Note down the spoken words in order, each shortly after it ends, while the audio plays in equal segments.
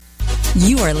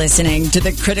You are listening to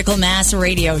the Critical Mass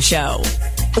Radio Show,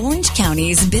 Orange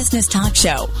County's business talk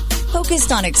show,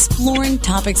 focused on exploring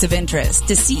topics of interest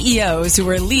to CEOs who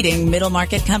are leading middle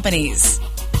market companies.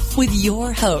 With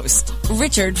your host,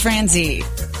 Richard Franzi.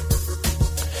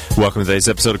 Welcome to today's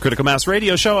episode of Critical Mass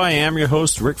Radio Show. I am your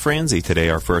host, Rick Franzi. Today,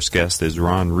 our first guest is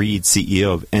Ron Reed,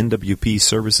 CEO of NWP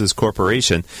Services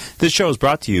Corporation. This show is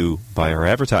brought to you by our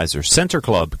advertisers, Center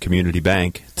Club, Community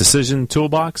Bank, Decision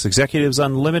Toolbox, Executives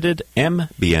Unlimited,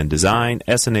 MBN Design,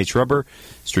 S&H Rubber,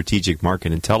 Strategic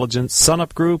Market Intelligence,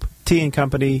 Sunup Group, T &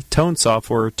 Company, Tone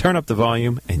Software, Turn Up the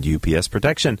Volume, and UPS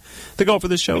Protection. The goal for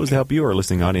this show is to help you, our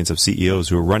listening audience of CEOs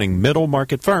who are running middle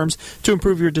market firms, to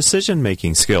improve your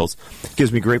decision-making skills. It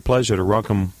gives me great pleasure to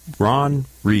welcome Ron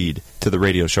Reed to the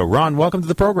radio show. Ron, welcome to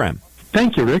the program.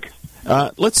 Thank you, Rick.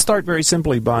 Let's start very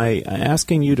simply by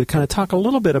asking you to kind of talk a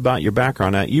little bit about your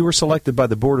background. You were selected by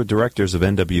the Board of Directors of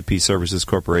NWP Services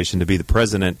Corporation to be the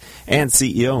President and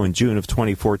CEO in June of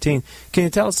 2014. Can you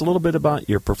tell us a little bit about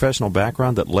your professional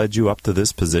background that led you up to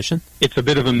this position? It's a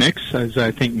bit of a mix, as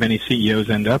I think many CEOs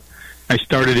end up. I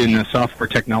started in software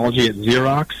technology at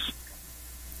Xerox.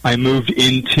 I moved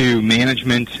into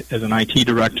management as an IT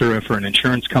director for an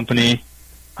insurance company.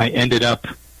 I ended up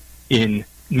in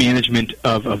management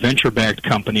of a venture-backed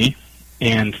company,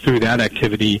 and through that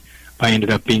activity, I ended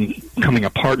up becoming a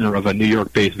partner of a New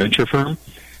York-based venture firm,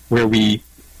 where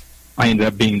I ended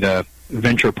up being the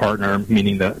venture partner,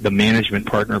 meaning the management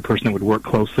partner, person that would work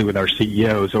closely with our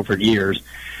CEOs over years.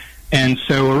 And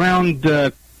so around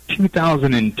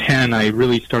 2010, I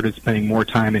really started spending more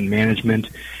time in management,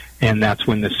 and that's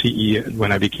when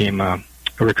when I became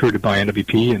recruited by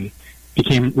NWP and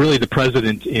became really the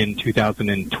president in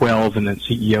 2012 and then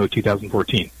CEO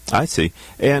 2014. I see.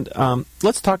 And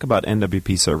let's talk about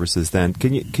NWP Services then.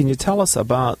 Can you tell us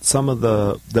about some of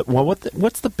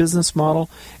what's the business model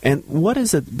and what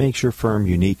is it that makes your firm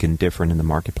unique and different in the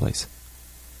marketplace?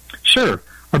 Sure.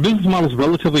 Our business model is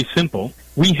relatively simple.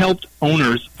 We helped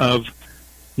owners of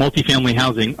multifamily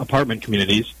housing apartment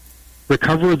communities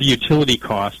recover the utility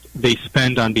cost they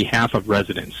spend on behalf of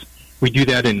residents. We do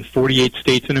that in 48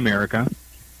 states in America.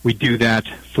 We do that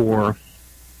for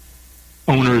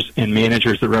owners and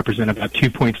managers that represent about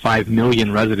 2.5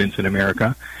 million residents in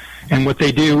America. And what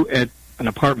they do at an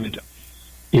apartment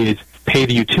is pay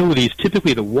the utilities,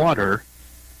 typically the water,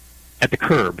 at the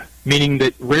curb, meaning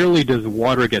that rarely does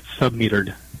water get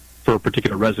submetered for a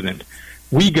particular resident.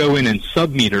 We go in and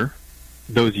submeter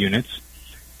those units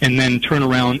and then turn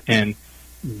around and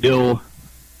bill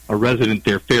a resident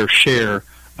their fair share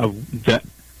of the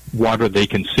water they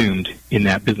consumed in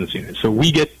that business unit. So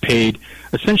we get paid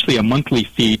essentially a monthly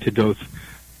fee to both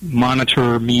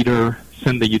monitor, meter,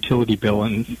 send the utility bill,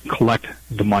 and collect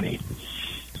the money.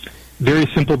 Very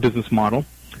simple business model.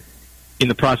 In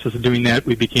the process of doing that,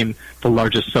 we became the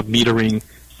largest submetering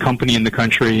company in the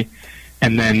country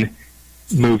and then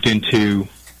moved into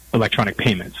electronic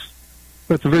payments.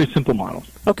 But it's a very simple model.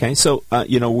 Okay, so,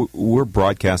 we're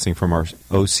broadcasting from our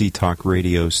OC Talk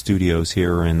Radio studios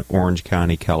here in Orange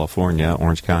County, California.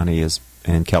 Orange County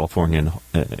and California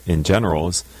in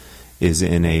general is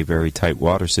in a very tight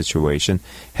water situation.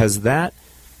 Has that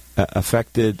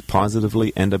affected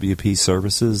positively NWP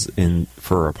services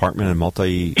for apartment and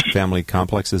multi-family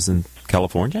complexes in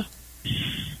California?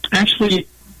 Actually,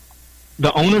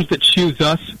 the owners that choose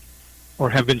us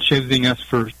or have been choosing us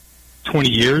for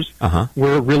 20 years,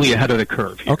 we're really ahead of the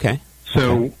curve here. Okay.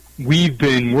 So we've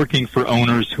been working for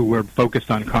owners who were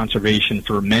focused on conservation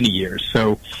for many years.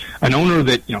 So an owner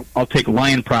that, I'll take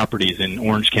Lion Properties in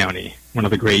Orange County, one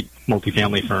of the great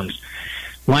multifamily firms.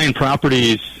 Lion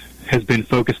Properties has been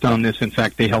focused on this. In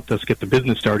fact, they helped us get the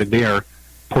business started. They are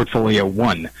portfolio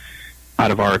 1 out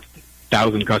of our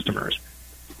 1,000 customers.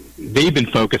 They've been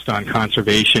focused on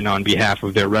conservation on behalf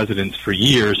of their residents for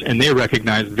years, and they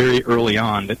recognized very early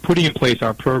on that putting in place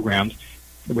our programs,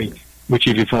 which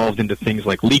have evolved into things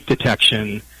like leak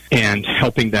detection and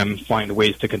helping them find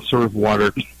ways to conserve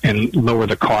water and lower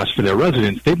the cost for their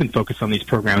residents, they've been focused on these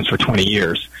programs for 20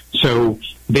 years. So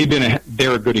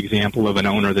they're a good example of an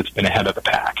owner that's been ahead of the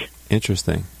pack.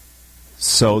 Interesting.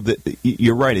 So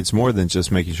you're right. It's more than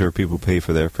just making sure people pay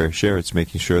for their fair share. It's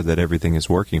making sure that everything is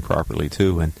working properly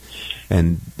too.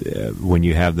 And when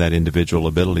you have that individual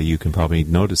ability, you can probably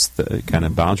notice the kind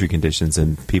of boundary conditions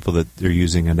and people that are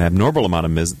using an abnormal amount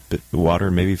of water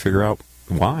and maybe figure out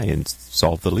why and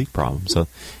solve the leak problem. So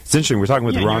it's interesting. We're talking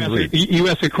with Ron Reed. You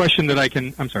asked a question that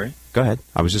I'm sorry. Go ahead.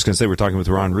 I was just going to say we're talking with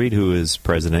Ron Reed, who is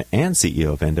president and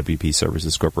CEO of NWP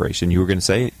Services Corporation. You were going to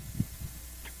say?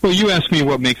 Well, you asked me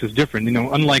what makes us different.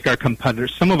 Unlike our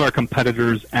competitors, some of our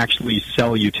competitors actually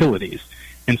sell utilities.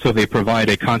 and so they provide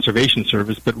a conservation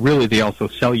service, but really they also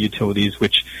sell utilities,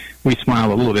 which we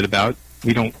smile a little bit about.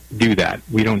 We don't do that.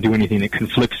 We don't do anything that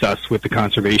conflicts us with the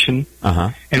conservation.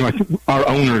 And our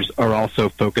owners are also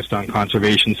focused on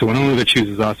conservation. So an owner that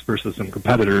chooses us versus some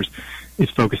competitors is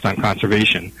focused on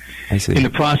conservation. I see. In the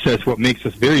process, what makes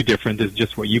us very different is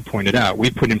just what you pointed out.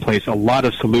 We put in place a lot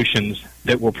of solutions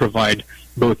that will provide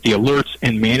both the alerts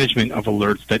and management of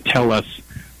alerts that tell us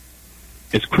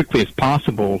as quickly as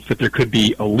possible that there could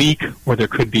be a leak or there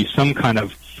could be some kind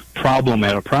of problem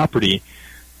at a property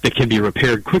that can be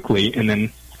repaired quickly, and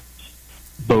then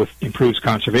both improves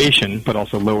conservation but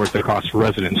also lowers the cost for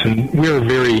residents. And we're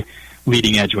very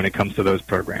leading edge when it comes to those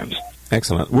programs.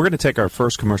 Excellent. We're going to take our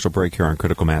first commercial break here on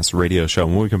Critical Mass Radio Show.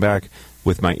 When we come back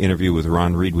with my interview with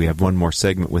Ron Reed, we have one more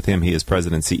segment with him. He is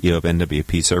President and CEO of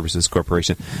NWP Services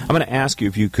Corporation. I'm going to ask you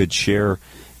if you could share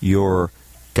your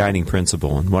guiding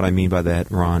principle. And what I mean by that,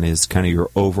 Ron, is kind of your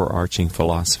overarching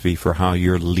philosophy for how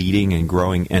you're leading and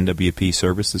growing NWP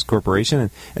Services Corporation,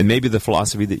 and maybe the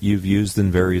philosophy that you've used in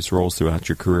various roles throughout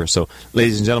your career. So,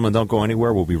 ladies and gentlemen, don't go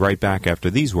anywhere. We'll be right back after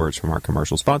these words from our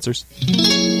commercial sponsors.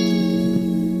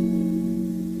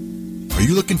 Are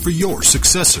you looking for your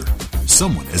successor?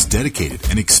 Someone as dedicated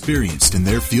and experienced in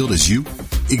their field as you?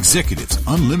 Executives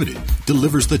Unlimited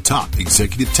delivers the top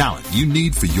executive talent you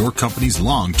need for your company's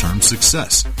long-term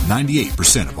success.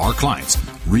 98% of our clients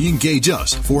re-engage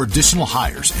us for additional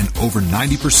hires, and over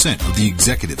 90% of the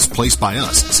executives placed by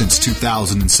us since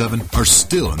 2007 are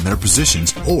still in their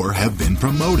positions or have been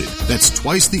promoted. That's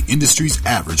twice the industry's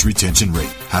average retention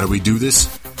rate. How do we do this?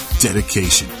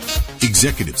 Dedication.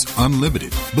 Executives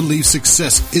Unlimited believe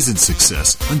success isn't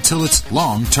success until it's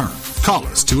long-term. Call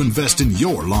us to invest in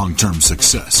your long-term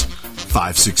success.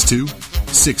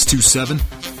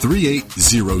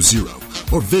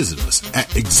 562-627-3800 or visit us at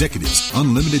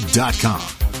executivesunlimited.com.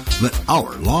 Let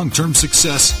our long-term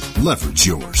success leverage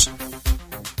yours.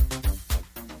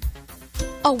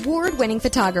 Award-winning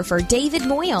photographer David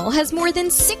Moyle has more than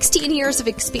 16 years of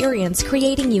experience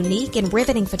creating unique and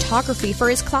riveting photography for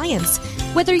his clients.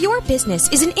 Whether your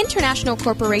business is an international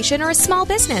corporation or a small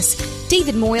business,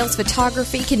 David Moyle's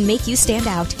photography can make you stand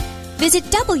out. Visit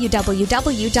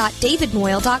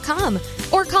www.davidmoyle.com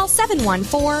or call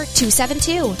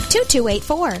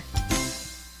 714-272-2284.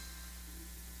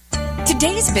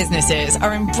 Today's businesses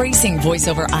are embracing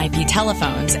voice-over IP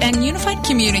telephones and unified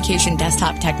communication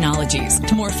desktop technologies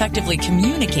to more effectively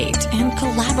communicate and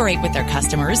collaborate with their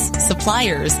customers,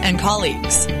 suppliers, and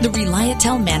colleagues. The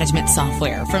Reliatel management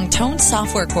software from Tone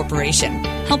Software Corporation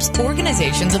helps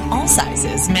organizations of all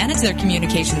sizes manage their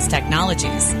communications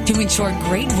technologies to ensure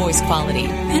great voice quality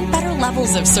and better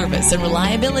levels of service and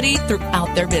reliability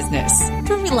throughout their business.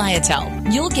 Through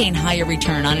Reliatel, you'll gain higher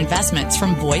return on investments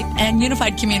from VoIP and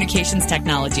unified communications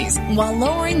technologies while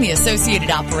lowering the associated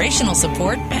operational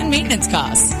support and maintenance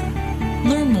costs.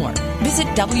 Learn more. Visit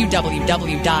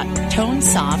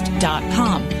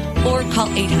www.tonesoft.com or call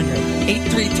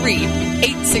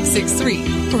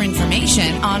 800-833-8663 for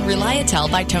information on Reliatel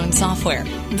by Tone Software,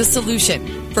 the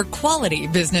solution for quality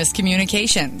business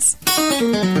communications.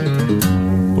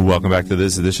 Welcome back to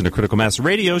this edition of Critical Mass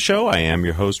Radio Show. I am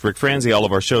your host, Rick Franzi. All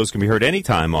of our shows can be heard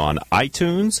anytime on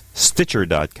iTunes,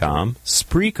 Stitcher.com,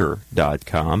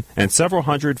 Spreaker.com, and several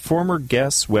hundred former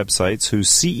guests' websites whose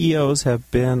CEOs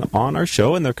have been on our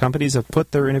show and their companies have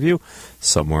put their interview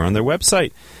somewhere on their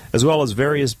website, as well as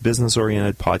various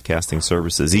business-oriented podcasting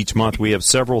services. Each month we have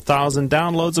several thousand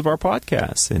downloads of our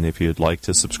podcasts, and if you'd like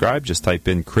to subscribe, just type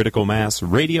in Critical Mass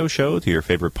Radio Show to your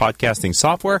favorite podcasting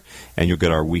software, and you'll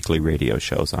get our weekly radio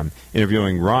shows. I'm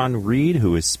interviewing Ron Reed,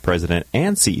 who is President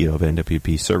and CEO of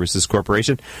NWP Services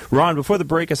Corporation. Ron, before the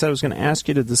break, I said I was going to ask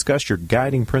you to discuss your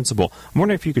guiding principle. I'm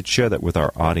wondering if you could share that with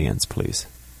our audience, please.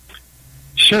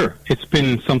 Sure. It's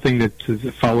been something that has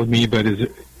followed me, but is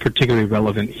particularly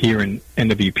relevant here in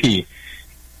NWP.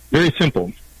 Very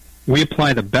simple. We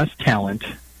apply the best talent,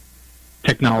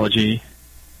 technology,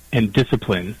 and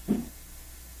discipline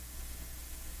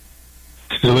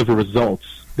to deliver results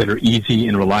that are easy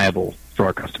and reliable for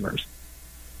our customers.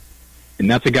 And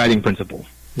that's a guiding principle.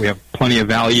 We have plenty of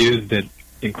values that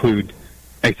include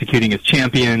executing as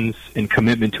champions and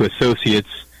commitment to associates,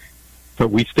 but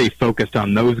we stay focused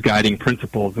on those guiding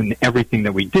principles in everything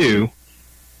that we do,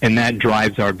 and that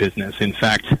drives our business. In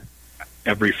fact,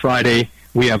 every Friday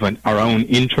we have our own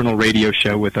internal radio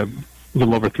show with a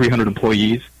little over 300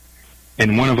 employees,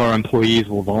 and one of our employees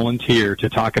will volunteer to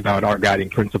talk about our guiding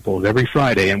principles every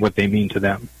Friday and what they mean to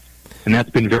them. And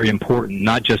that's been very important,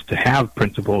 not just to have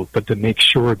principles, but to make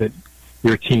sure that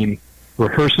your team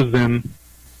rehearses them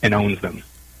and owns them.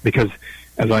 Because,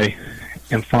 as I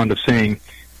am fond of saying,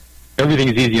 everything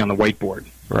is easy on the whiteboard,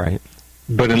 Right.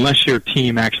 But unless your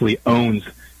team actually owns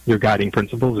your guiding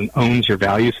principles and owns your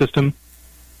value system,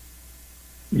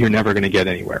 you're never going to get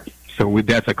anywhere. So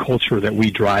that's a culture that we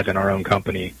drive in our own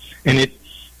company. And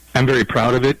I'm very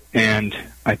proud of it, and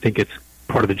I think it's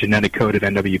part of the genetic code at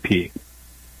NWP.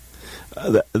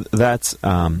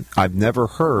 I've never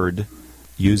heard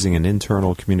using an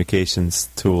internal communications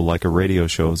tool like a radio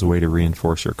show as a way to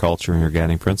reinforce your culture and your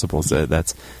guiding principles.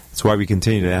 That's why we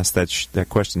continue to ask that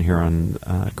question here on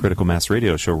Critical Mass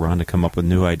Radio Show, Ron, to come up with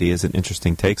new ideas and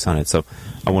interesting takes on it. So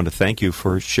I want to thank you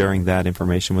for sharing that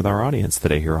information with our audience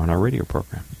today here on our radio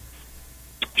program.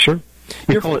 Sure.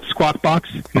 We call it Squawk Box.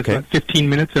 It's about 15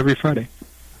 minutes every Friday.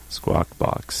 Squawk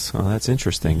Box. Oh, that's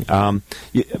interesting.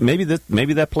 Maybe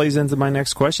that plays into my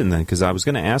next question then, because I was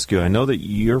going to ask you, I know that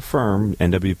your firm,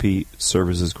 NWP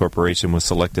Services Corporation, was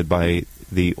selected by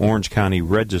the Orange County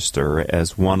Register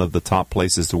as one of the top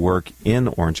places to work in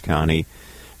Orange County,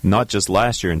 not just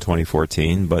last year in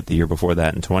 2014, but the year before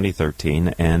that in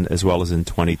 2013, and as well as in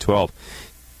 2012.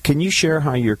 Can you share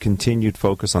how your continued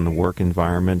focus on the work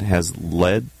environment has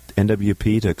led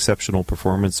NWP to exceptional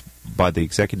performance by the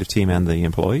executive team and the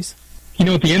employees?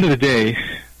 At the end of the day,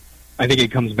 I think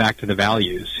it comes back to the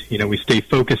values. We stay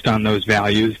focused on those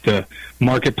values. The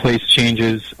marketplace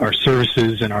changes, our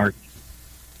services, and our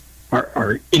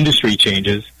industry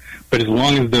changes. But as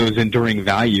long as those enduring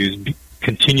values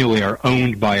continually are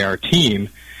owned by our team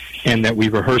and that we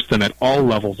rehearse them at all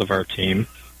levels of our team,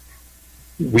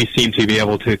 we seem to be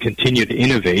able to continue to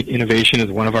innovate. Innovation is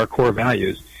one of our core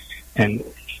values. And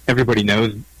everybody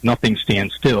knows nothing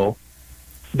stands still.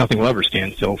 Nothing will ever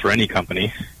stand still for any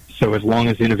company. So as long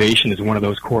as innovation is one of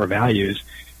those core values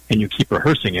and you keep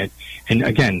rehearsing it, and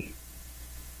again,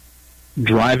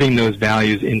 driving those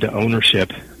values into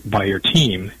ownership by your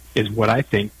team is what I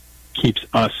think keeps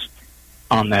us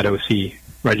on that OC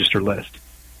register list.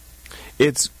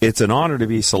 It's an honor to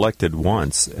be selected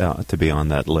once to be on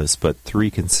that list, but 3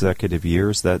 consecutive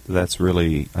years, that's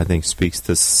really, I think, speaks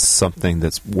to something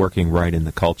that's working right in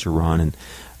the culture, Ron.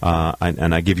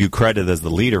 And I give you credit as the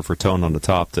leader for Tone on the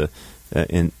Top to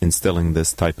instilling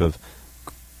this type of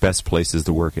best places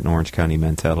to work in Orange County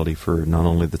mentality for not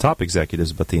only the top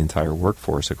executives, but the entire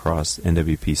workforce across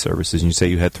NWP Services. And you say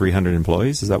you had 300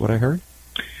 employees? Is that what I heard?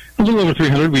 A little over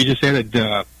 300. We just added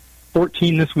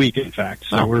 14 this week, in fact,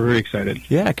 so we're very excited.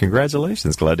 Yeah,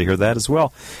 congratulations. Glad to hear that as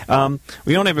well.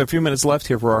 We only have a few minutes left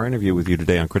here for our interview with you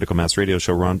today on Critical Mass Radio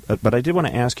Show, Ron, but I did want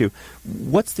to ask you,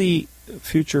 what's the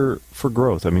future for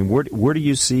growth? I mean, where do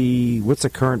you see, what's the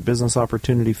current business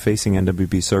opportunity facing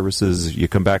NWP Services? You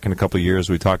come back in a couple of years,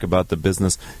 we talk about the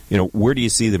business. Where do you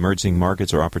see the emerging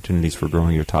markets or opportunities for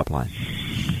growing your top line?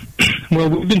 Well,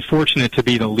 we've been fortunate to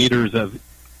be the leaders of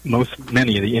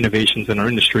many of the innovations in our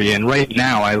industry. And right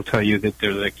now, I'll tell you that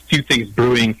there's a few things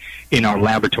brewing in our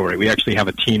laboratory. We actually have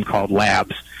a team called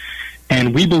Labs.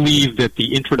 And we believe that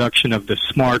the introduction of the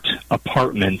smart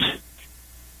apartment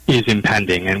is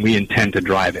impending, and we intend to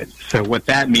drive it. So what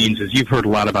that means is you've heard a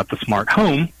lot about the smart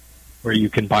home, where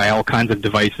you can buy all kinds of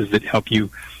devices that help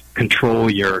you control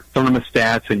your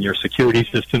thermostats and your security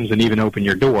systems and even open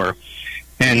your door.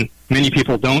 And many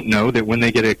people don't know that when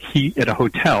they get a key at a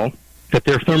hotel, that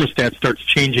their thermostat starts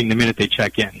changing the minute they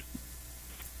check in.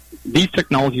 These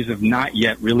technologies have not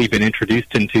yet really been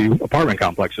introduced into apartment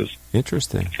complexes.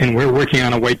 Interesting. And we're working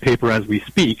on a white paper as we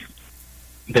speak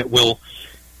that will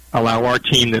allow our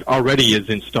team that already is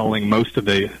installing most of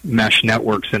the mesh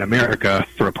networks in America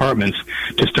for apartments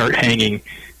to start hanging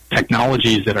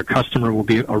technologies that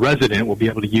a resident will be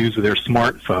able to use with their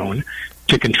smartphone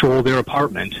to control their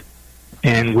apartment.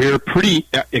 And we're pretty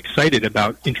excited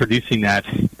about introducing that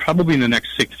probably in the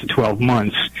next 6 to 12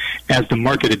 months as the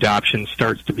market adoption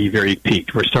starts to be very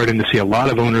peaked. We're starting to see a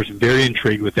lot of owners very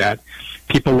intrigued with that.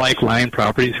 People like Lion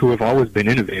Properties, who have always been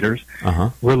innovators.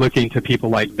 We're looking to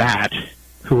people like that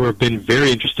who have been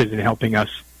very interested in helping us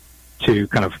to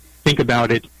kind of think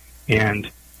about it,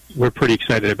 and we're pretty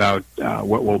excited about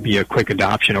what will be a quick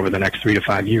adoption over the next 3 to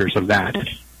 5 years of that.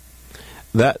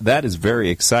 That is very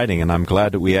exciting, and I'm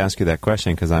glad that we asked you that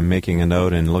question because I'm making a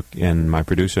note, and my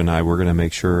producer and I, we're going to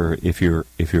make sure, if you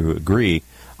agree,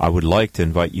 I would like to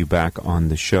invite you back on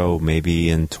the show maybe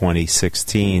in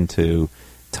 2016 to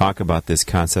talk about this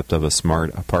concept of a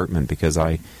smart apartment, because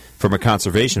from a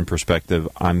conservation perspective,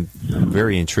 I'm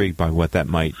very intrigued by what that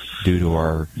might do to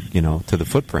our, to the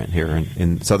footprint here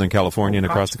in Southern California and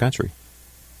across the country.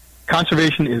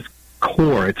 Conservation is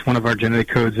core. It's one of our genetic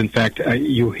codes. In fact,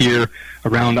 you hear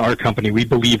around our company, we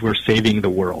believe we're saving the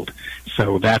world.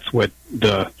 So that's what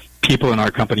the people in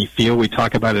our company feel. We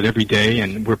talk about it every day,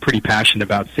 and we're pretty passionate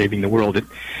about saving the world. It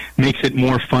makes it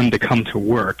more fun to come to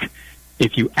work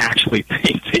if you actually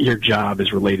think that your job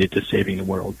is related to saving the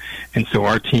world. And so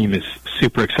our team is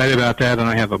super excited about that, and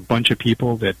I have a bunch of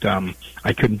people that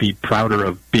I couldn't be prouder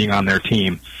of being on their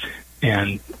team.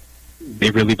 And they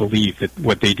really believe that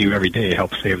what they do every day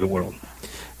helps save the world.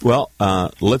 Well,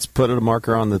 let's put a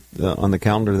marker on the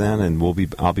calendar then, and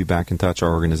I'll be back in touch.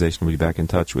 Our organization will be back in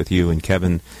touch with you and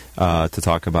Kevin to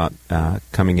talk about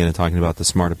coming in and talking about the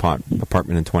smart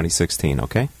apartment in 2016.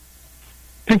 Okay.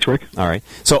 Thanks, Rick. All right.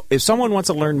 So, if someone wants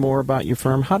to learn more about your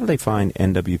firm, how do they find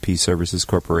NWP Services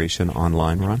Corporation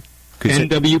online, Ron?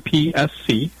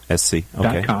 NWPSC.com.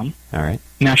 Okay. All right.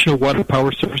 National Water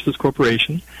Power Services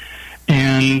Corporation,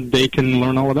 and they can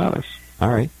learn all about us. All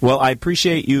right. Well, I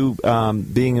appreciate you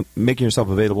making yourself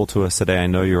available to us today. I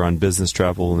know you're on business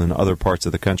travel in other parts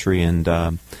of the country, and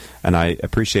I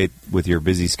appreciate with your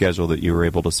busy schedule that you were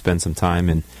able to spend some time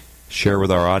and share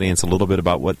with our audience a little bit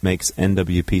about what makes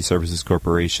NWP Services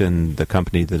Corporation the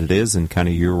company that it is and kind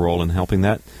of your role in helping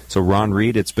that. So, Ron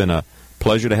Reed, it's been a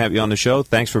pleasure to have you on the show.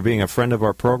 Thanks for being a friend of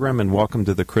our program, and welcome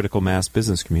to the Critical Mass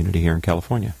business community here in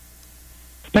California.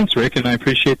 Thanks, Rick, and I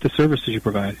appreciate the services you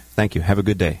provide. Thank you. Have a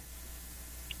good day.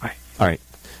 Bye. All right.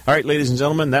 All right, ladies and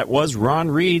gentlemen, that was Ron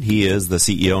Reed. He is the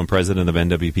CEO and president of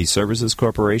NWP Services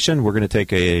Corporation. We're going to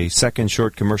take a second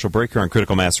short commercial break here on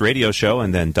Critical Mass Radio Show,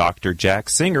 and then Dr. Jack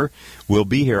Singer will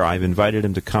be here. I've invited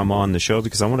him to come on the show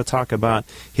because I want to talk about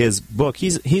his book.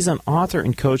 He's an author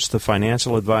and coach to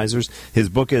financial advisors. His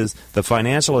book is The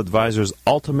Financial Advisor's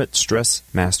Ultimate Stress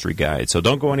Mastery Guide. So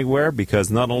don't go anywhere,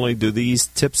 because not only do these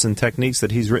tips and techniques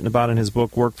that he's written about in his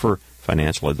book work for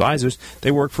financial advisors, they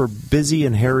work for busy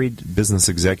and harried business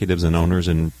executives and owners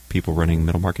and people running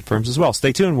middle market firms as well.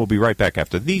 Stay tuned. We'll be right back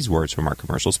after these words from our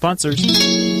commercial sponsors.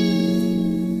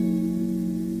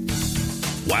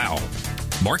 Wow.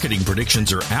 Marketing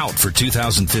predictions are out for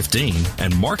 2015,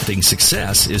 and marketing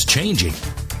success is changing.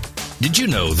 Did you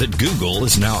know that Google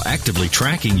is now actively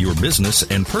tracking your business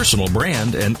and personal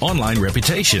brand and online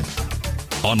reputation?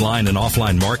 Online and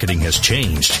offline marketing has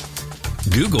changed.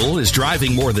 Google is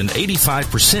driving more than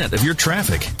 85% of your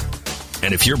traffic.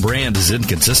 And if your brand is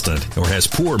inconsistent or has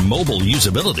poor mobile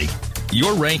usability,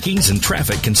 your rankings and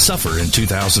traffic can suffer in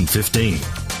 2015.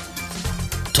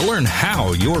 To learn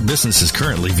how your business is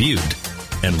currently viewed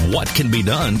and what can be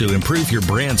done to improve your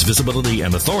brand's visibility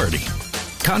and authority,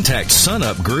 contact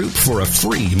SunUp Group for a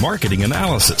free marketing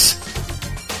analysis.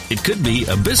 It could be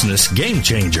a business game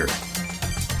changer.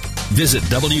 Visit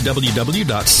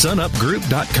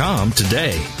www.sunupgroup.com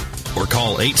today or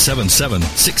call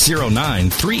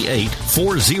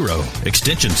 877-609-3840,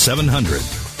 extension 700.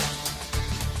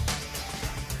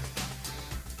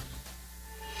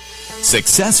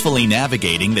 Successfully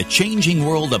navigating the changing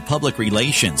world of public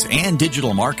relations and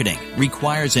digital marketing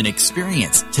requires an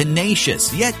experienced,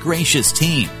 tenacious, yet gracious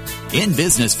team. In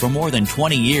business for more than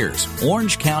 20 years,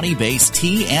 Orange County-based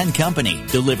T & Company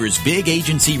delivers big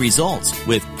agency results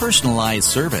with personalized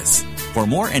service. For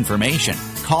more information,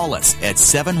 call us at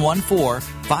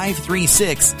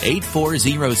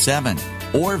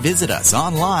 714-536-8407 or visit us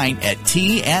online at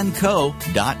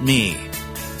tandco.me.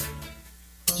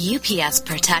 UPS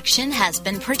Protection has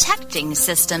been protecting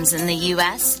systems in the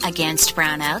U.S. against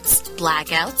brownouts,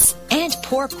 blackouts, and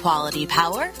poor quality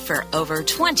power for over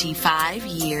 25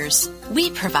 years.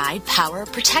 We provide power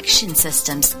protection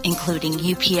systems, including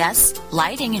UPS,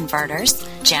 lighting inverters,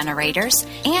 generators,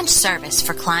 and service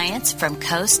for clients from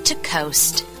coast to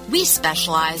coast. We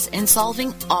specialize in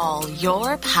solving all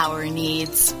your power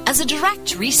needs. As a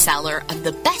direct reseller of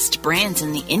the best brands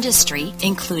in the industry,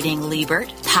 including Liebert,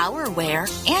 PowerWare,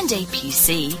 and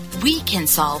APC, we can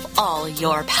solve all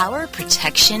your power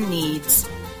protection needs.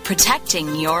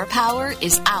 Protecting your power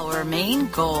is our main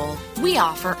goal. We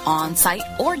offer on-site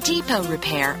or depot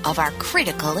repair of our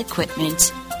critical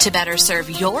equipment. To better serve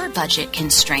your budget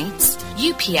constraints,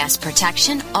 UPS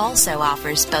Protection also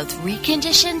offers both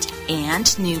reconditioned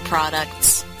and new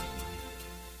products.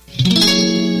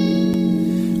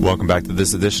 Welcome back to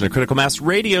this edition of Critical Mass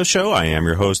Radio Show. I am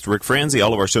your host, Rick Franzi.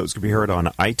 All of our shows can be heard on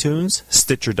iTunes,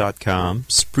 Stitcher.com,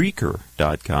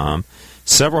 Spreaker.com,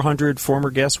 several hundred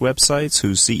former guest websites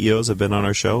whose CEOs have been on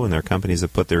our show and their companies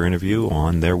have put their interview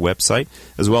on their website,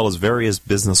 as well as various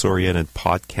business-oriented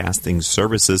podcasting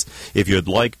services. If you'd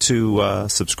like to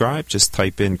subscribe, just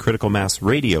type in Critical Mass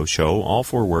Radio Show, all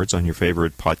 4 words, on your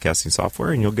favorite podcasting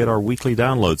software, and you'll get our weekly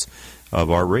downloads of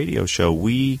our radio show.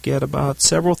 We get about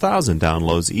several thousand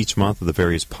downloads each month of the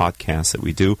various podcasts that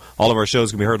we do. All of our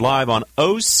shows can be heard live on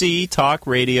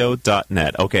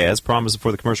octalkradio.net. Okay, as promised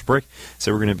before the commercial break,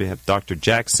 so we're going to have Dr.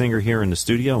 Jack Singer here in the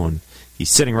studio, and he's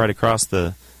sitting right across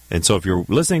the And so if you're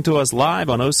listening to us live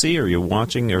on OC, or you're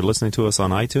watching or listening to us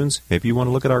on iTunes, maybe you want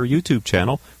to look at our YouTube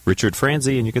channel, Richard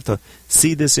Franzi, and you get to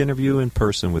see this interview in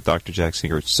person with Dr. Jack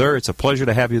Singer. Sir, it's a pleasure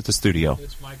to have you at the studio.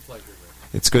 It's my pleasure,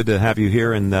 Rick. It's good to have you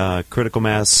here in the Critical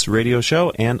Mass Radio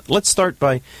Show. And let's start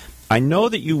by, I know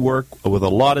that you work with a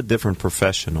lot of different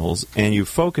professionals, and you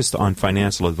focused on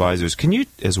financial advisors. Can you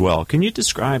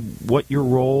describe what your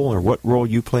role or what role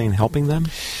you play in helping them?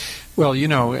 Well,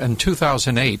 in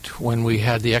 2008, when we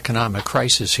had the economic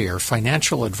crisis here,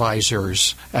 financial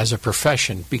advisors as a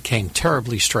profession became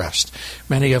terribly stressed.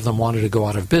 Many of them wanted to go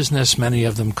out of business. Many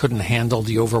of them couldn't handle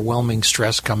the overwhelming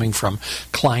stress coming from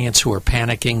clients who were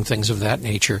panicking, things of that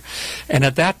nature. And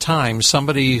at that time,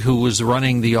 somebody who was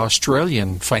running the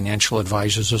Australian Financial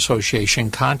Advisors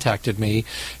Association contacted me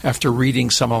after reading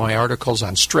some of my articles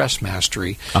on stress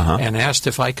mastery and asked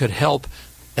if I could help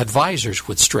advisors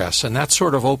with stress, and that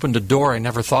sort of opened a door I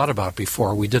never thought about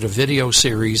before. We did a video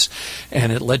series, and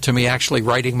it led to me actually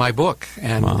writing my book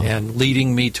and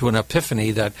leading me to an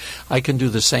epiphany that I can do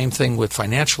the same thing with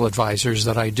financial advisors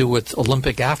that I do with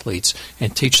Olympic athletes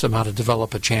and teach them how to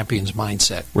develop a champion's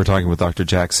mindset. We're talking with Dr.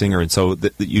 Jack Singer, and so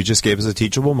you just gave us a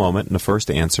teachable moment in the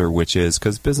first answer, which is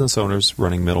because business owners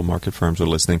running middle market firms are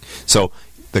listening. So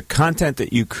the content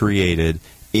that you created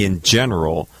in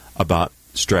general about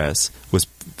stress was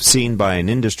seen by an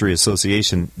industry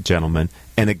association gentleman,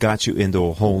 and it got you into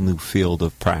a whole new field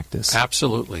of practice.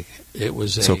 Absolutely. It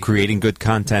was so creating good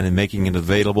content and making it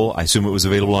available. I assume it was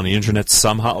available on the internet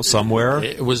somehow, somewhere?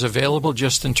 It was available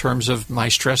just in terms of my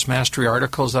stress mastery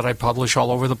articles that I publish all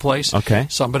over the place. Okay.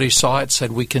 Somebody saw it,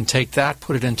 said we can take that,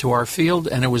 put it into our field,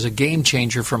 and it was a game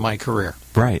changer for my career.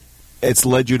 Right. It's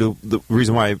led you to, the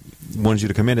reason why I wanted you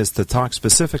to come in is to talk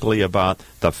specifically about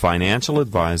the Financial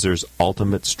Advisor's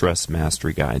Ultimate Stress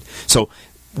Mastery Guide. So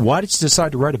why did you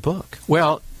decide to write a book?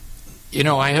 Well,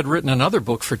 I had written another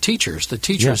book for teachers, the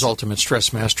Teacher's Ultimate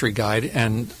Stress Mastery Guide,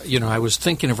 and, I was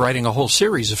thinking of writing a whole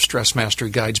series of stress mastery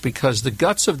guides because the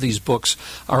guts of these books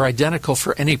are identical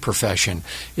for any profession.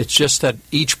 It's just that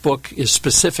each book is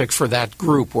specific for that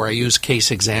group where I use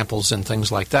case examples and things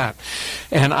like that.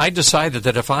 And I decided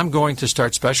that if I'm going to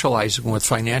start specializing with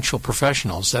financial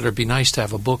professionals, that it would be nice to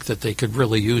have a book that they could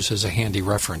really use as a handy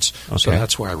reference. Okay. So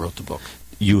that's why I wrote the book.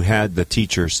 You had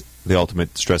the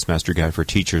Ultimate Stress Mastery Guide for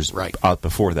teachers out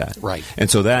before that. Right. And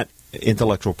so that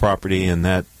intellectual property and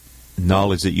that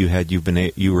knowledge that you had,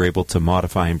 you were able to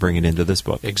modify and bring it into this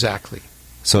book. Exactly.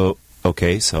 So,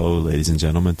 ladies and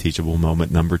gentlemen, teachable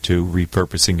moment number 2,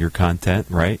 repurposing your content,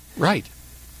 right? Right.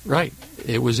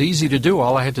 It was easy to do.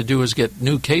 All I had to do was get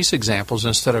new case examples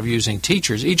instead of using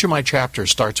teachers. Each of my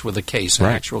chapters starts with a case, an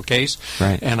actual case.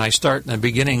 Right. And I start in the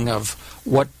beginning of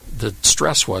what the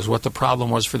stress was, what the problem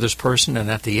was for this person, and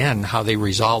at the end, how they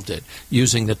resolved it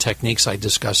using the techniques I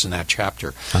discuss in that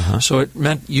chapter. So it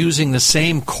meant using the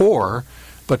same core,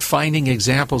 but finding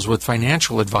examples with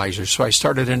financial advisors. So I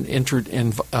started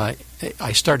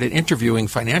interviewing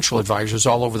financial advisors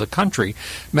all over the country,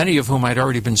 many of whom I'd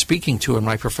already been speaking to in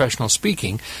my professional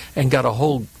speaking, and got a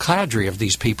whole cadre of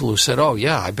these people who said, oh,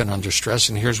 yeah, I've been under stress,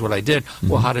 and here's what I did.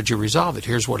 Well, how did you resolve it?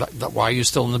 Here's why are you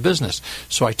still in the business?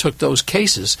 So I took those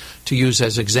cases to use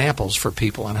as examples for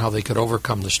people on how they could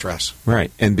overcome the stress.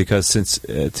 Right, and because since,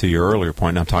 to your earlier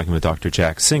point, I'm talking with Dr.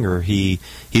 Jack Singer,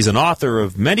 he's an author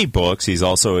of many books. He's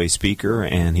also a speaker,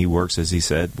 and he works, as he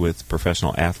said, with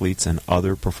professional athletes and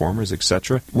other performers,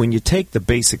 etc. When you take the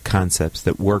basic concepts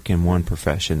that work in one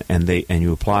profession and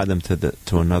you apply them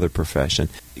to another profession,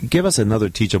 give us another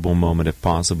teachable moment if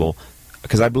possible,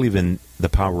 because I believe in the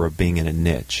power of being in a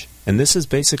niche. And this is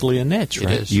basically a niche,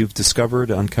 right? It is. You've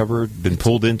uncovered, been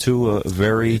pulled into a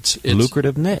very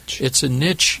lucrative niche. It's a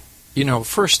niche.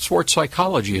 First, sports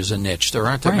psychology is a niche. There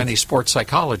aren't that many sports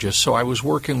psychologists. So I was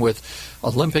working with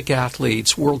Olympic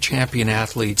athletes, world champion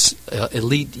athletes,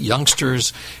 elite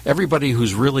youngsters, everybody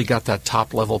who's really got that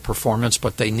top-level performance,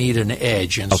 but they need an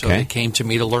edge. And so they came to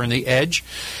me to learn the edge.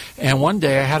 And one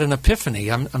day I had an epiphany.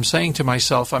 I'm saying to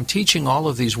myself, I'm teaching all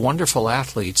of these wonderful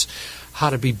athletes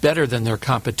how to be better than their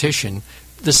competition.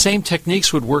 The same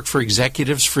techniques would work for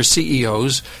executives, for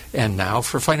CEOs, and now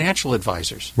for financial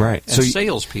advisors. Right. And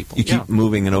salespeople. You keep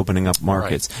moving and opening up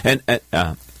markets. Right.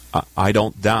 And I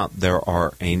don't doubt there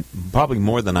are probably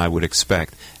more than I would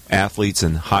expect athletes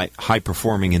and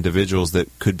high-performing individuals that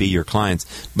could be your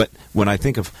clients. But when I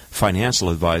think of financial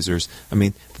advisors, I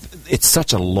mean, it's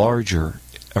such a larger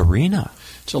arena.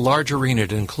 It's a large arena.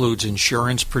 It includes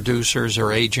insurance producers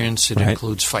or agents. It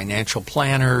includes financial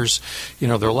planners. You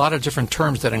know, there are a lot of different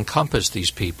terms that encompass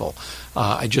these people.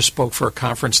 I just spoke for a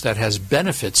conference that has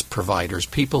benefits providers,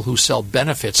 people who sell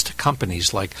benefits to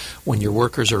companies, like when your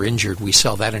workers are injured, we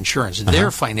sell that insurance.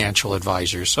 They're financial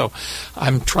advisors. So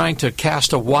I'm trying to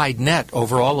cast a wide net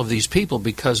over all of these people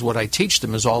because what I teach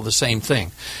them is all the same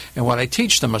thing. And what I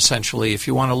teach them, essentially, if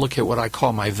you want to look at what I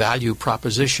call my value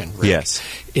proposition, Rick,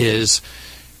 is,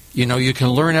 you know, you can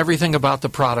learn everything about the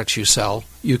products you sell.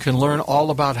 You can learn all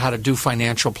about how to do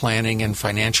financial planning and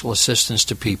financial assistance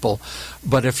to people.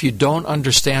 But if you don't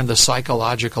understand the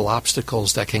psychological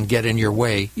obstacles that can get in your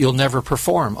way, you'll never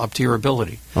perform up to your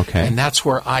ability. Okay. And that's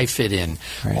where I fit in.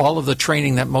 All of the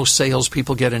training that most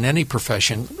salespeople get in any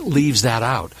profession leaves that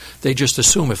out. They just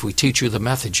assume if we teach you the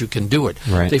methods, you can do it.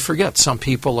 They forget some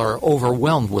people are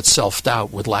overwhelmed with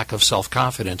self-doubt, with lack of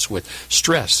self-confidence, with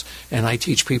stress. And I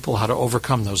teach people how to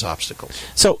overcome those obstacles.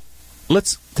 So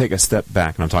let's take a step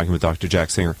back, and I'm talking with Dr. Jack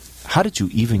Singer. How did you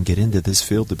even get into this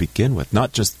field to begin with?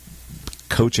 Not just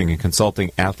coaching and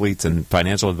consulting athletes and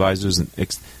financial advisors and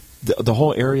the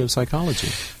whole area of psychology.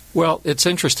 Well, it's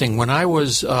interesting. When I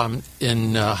was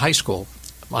in high school,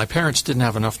 my parents didn't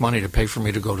have enough money to pay for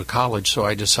me to go to college, so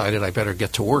I decided I better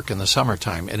get to work in the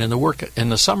summertime. And in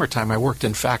the summertime, I worked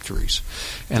in factories,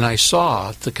 and I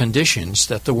saw the conditions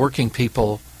that the working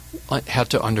people had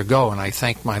to undergo, and I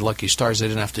thank my lucky stars I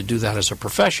didn't have to do that as a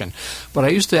profession. But I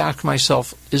used to ask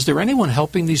myself, is there anyone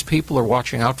helping these people or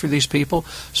watching out for these people?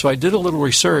 So I did a little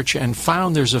research and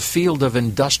found there's a field of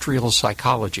industrial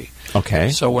psychology. Okay.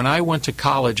 So when I went to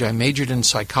college, I majored in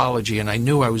psychology, and I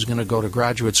knew I was going to go to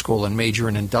graduate school and major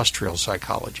in industrial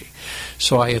psychology.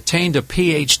 So I attained a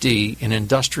PhD in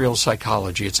industrial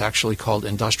psychology. It's actually called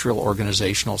industrial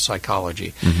organizational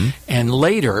psychology. And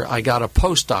later, I got a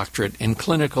postdoctorate in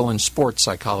clinical and sports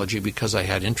psychology because I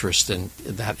had interest in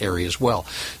that area as well.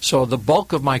 So the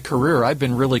bulk of my career, I've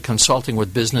been really consulting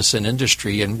with business and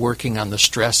industry and working on the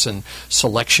stress and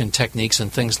selection techniques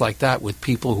and things like that with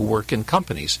people who work in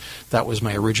companies. That was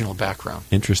my original background.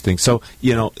 Interesting. So,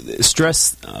 you know,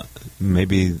 stress,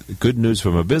 maybe good news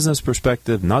from a business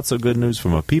perspective, not so good news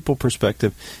from a people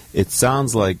perspective. It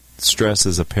sounds like stress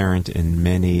is apparent in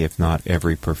many, if not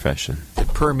every profession.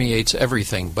 It permeates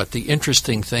everything, but the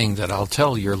interesting thing that I'll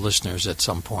tell your listeners at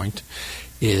some point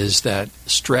is that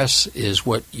stress is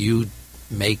what you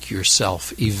make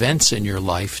yourself. Events in your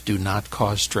life do not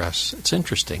cause stress. It's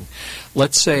interesting.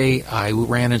 Let's say I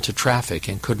ran into traffic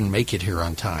and couldn't make it here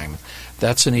on time.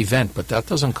 That's an event, but that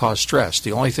doesn't cause stress.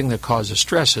 The only thing that causes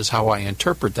stress is how I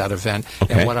interpret that event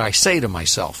and what I say to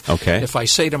myself. If I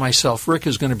say to myself, Rick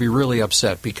is going to be really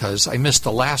upset because I missed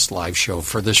the last live show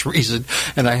for this reason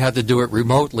and I had to do it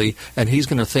remotely and he's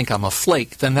going to think I'm a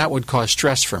flake, then that would cause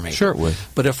stress for me. Sure it would.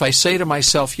 But if I say to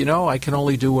myself, you know, I can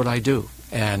only do what I do,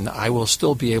 and I will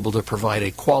still be able to provide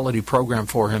a quality program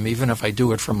for him even if I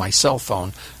do it from my cell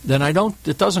phone, then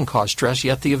it doesn't cause stress,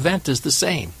 yet the event is the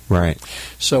same. Right.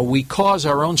 So we cause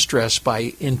our own stress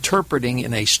by interpreting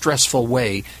in a stressful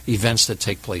way events that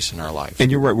take place in our life.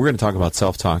 And you're right, we're going to talk about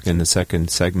self-talk in the second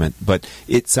segment, but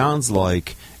it sounds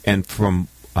like, and from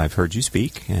I've heard you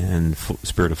speak, and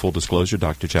spirit of full disclosure,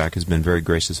 Dr. Jack has been very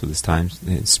gracious with his time.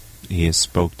 He has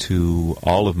spoke to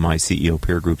all of my CEO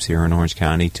peer groups here in Orange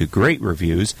County to great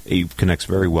reviews. He connects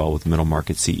very well with middle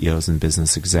market CEOs and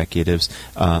business executives.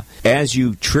 As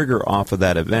you trigger off of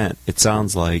that event, it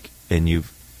sounds like,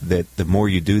 that the more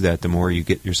you do that, the more you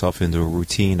get yourself into a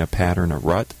routine, a pattern, a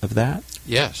rut of that?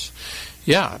 Yes.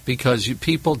 Yeah, because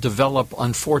people develop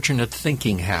unfortunate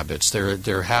thinking habits.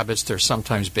 They're habits, they're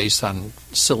sometimes based on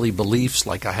silly beliefs,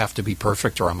 like I have to be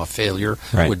perfect or I'm a failure,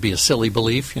 would be a silly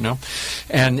belief, you know.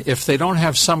 And if they don't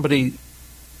have somebody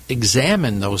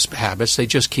examine those habits, they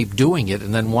just keep doing it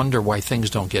and then wonder why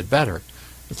things don't get better.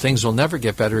 Things will never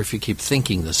get better if you keep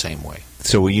thinking the same way.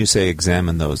 So when you say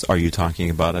examine those, are you talking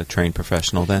about a trained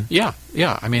professional then? Yeah.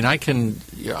 I mean, I can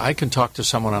talk to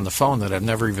someone on the phone that I've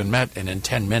never even met and in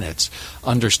 10 minutes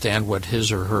understand what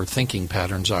his or her thinking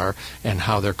patterns are and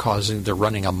how they're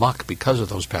running amok because of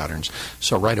those patterns.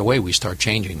 So right away we start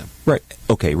changing them. Right.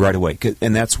 Okay, right away.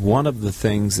 And that's one of the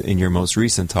things in your most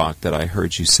recent talk that I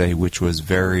heard you say, which was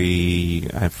very,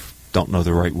 I don't know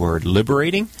the right word,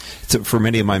 liberating for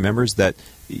many of my members, that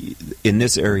in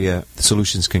this area,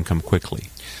 solutions can come quickly.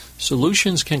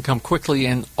 Solutions can come quickly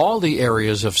in all the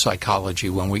areas of psychology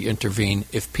when we intervene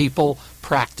if people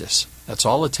practice. That's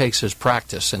all it takes is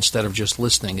practice instead of just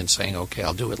listening and saying, okay,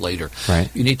 I'll do it later. Right.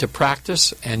 You need to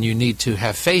practice and you need to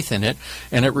have faith in it,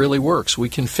 and it really works. We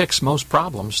can fix most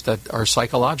problems that are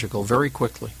psychological very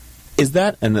quickly. Is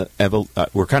that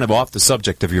we're kind of off the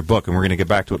subject of your book, and we're going to get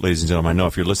back to it, ladies and gentlemen. I know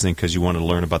if you're listening because you want to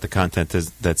learn about the content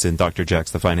that's in Dr. Jack's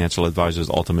The Financial Advisor's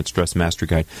Ultimate Stress Mastery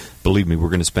Guide, believe me, we're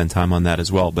going to spend time on that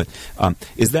as well. But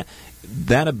is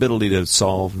that ability to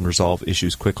solve and resolve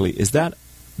issues quickly, is that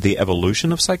the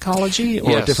evolution of psychology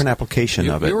or yes. a different application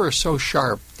of it? You are so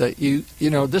sharp that you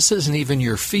know, this isn't even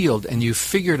your field, and you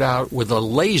figured out with a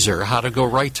laser how to go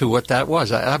right to what that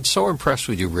was. I'm so impressed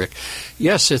with you, Rick.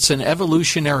 Yes, it's an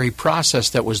evolutionary process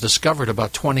that was discovered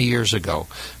about 20 years ago.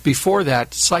 Before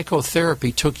that,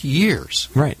 psychotherapy took years.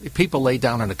 Right. People lay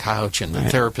down on a couch, and the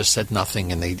therapist said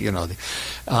nothing, and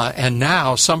and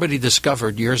now somebody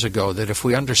discovered years ago that if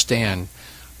we understand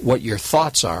what your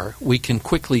thoughts are, we can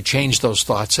quickly change those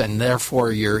thoughts, and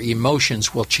therefore your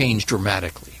emotions will change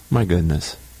dramatically. My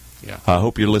goodness. Yeah. I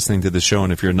hope you're listening to the show,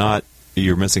 and if you're not,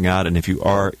 you're missing out. And if you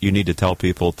are, you need to tell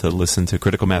people to listen to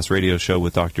Critical Mass Radio Show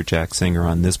with Dr. Jack Singer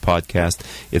on this podcast.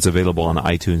 It's available on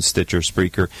iTunes, Stitcher,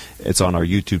 Spreaker. It's on our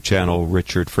YouTube channel,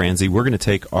 Richard Franzi. We're going to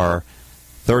take our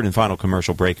third and final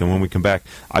commercial break, and when we come back,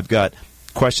 I've got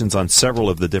questions on several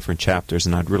of the different chapters,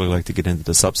 and I'd really like to get into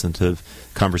the substantive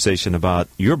conversation about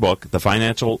your book, The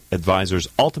Financial Advisor's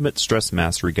Ultimate Stress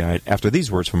Mastery Guide, after these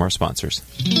words from our sponsors.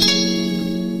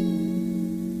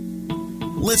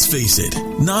 Let's face it,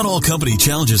 not all company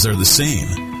challenges are the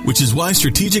same, which is why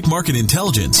Strategic Market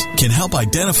Intelligence can help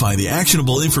identify the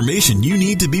actionable information you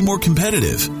need to be more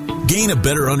competitive. Gain a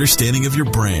better understanding of your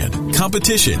brand,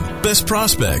 competition, best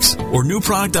prospects, or new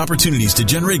product opportunities to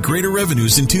generate greater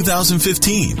revenues in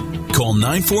 2015. Call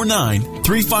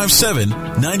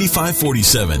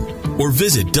 949-357-9547 or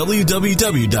visit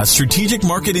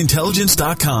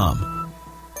www.strategicmarketintelligence.com.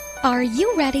 Are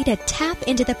you ready to tap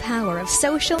into the power of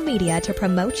social media to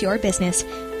promote your business?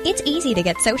 It's easy to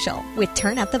get social with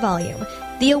Turn Up the Volume,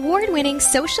 the award-winning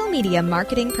social media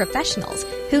marketing professionals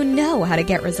who know how to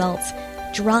get results.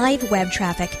 Drive web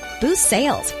traffic, boost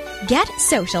sales. Get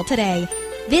social today.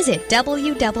 Visit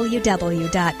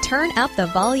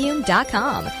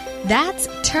www.turnupthevolume.com. That's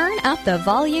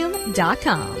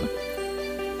turnupthevolume.com.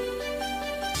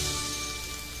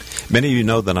 Many of you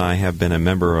know that I have been a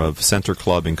member of Center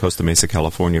Club in Costa Mesa,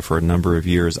 California for a number of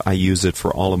years. I use it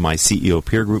for all of my CEO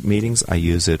peer group meetings. I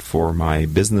use it for my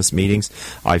business meetings.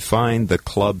 I find the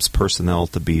club's personnel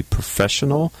to be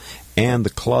professional and the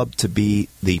club to be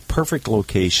the perfect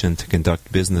location to conduct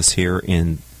business here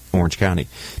in Orange County.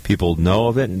 People know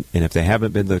of it, and if they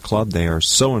haven't been to the club, they are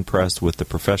so impressed with the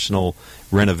professional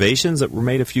renovations that were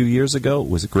made a few years ago. It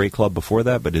was a great club before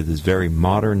that, but it is very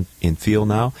modern in feel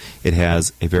now. It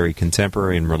has a very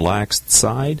contemporary and relaxed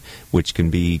side, which can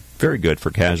be very good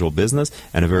for casual business,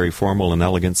 and a very formal and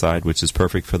elegant side, which is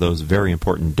perfect for those very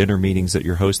important dinner meetings that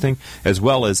you're hosting, as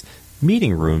well as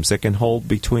meeting rooms that can hold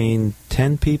between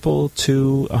 10 people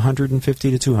to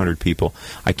 150 to 200 people.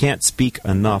 I can't speak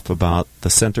enough about the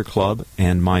Center Club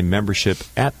and my membership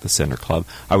at the Center Club.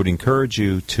 I would encourage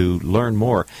you to learn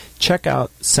more. Check out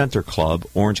Center Club,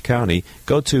 Orange County.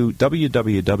 Go to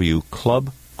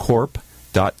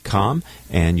www.clubcorp.com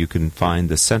and you can find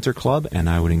the Center Club, and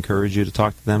I would encourage you to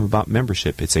talk to them about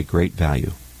membership. It's a great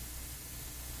value.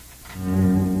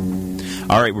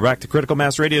 All right, we're back to Critical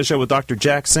Mass Radio Show with Dr.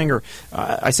 Jack Singer.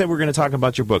 I said we're going to talk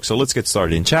about your book, so let's get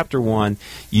started. In Chapter 1,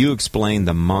 you explain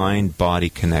the mind-body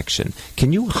connection.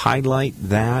 Can you highlight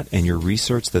that and your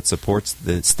research that supports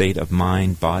the state of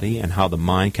mind-body and how the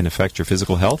mind can affect your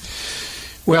physical health?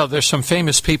 Well, there's some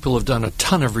famous people who have done a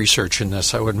ton of research in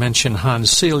this. I would mention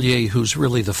Hans Selye, who's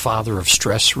really the father of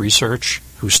stress research,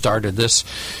 who started this.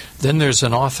 Then there's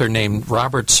an author named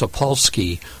Robert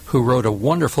Sapolsky who wrote a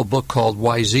wonderful book called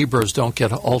Why Zebras Don't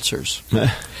Get Ulcers.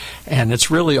 And it's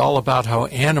really all about how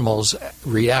animals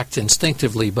react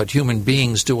instinctively, but human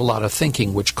beings do a lot of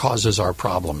thinking, which causes our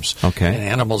problems. Okay. And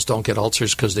animals don't get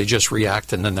ulcers because they just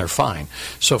react and then they're fine.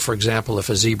 So, for example, if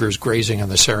a zebra is grazing on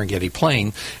the Serengeti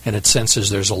Plain and it senses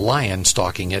there's a lion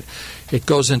stalking it, it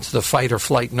goes into the fight or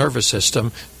flight nervous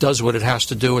system, does what it has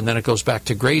to do, and then it goes back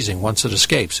to grazing once it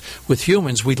escapes. With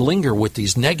humans, we linger with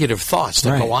these negative thoughts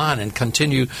that go on and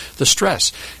continue the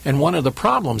stress. And one of the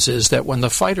problems is that when the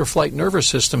fight or flight nervous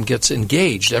system gets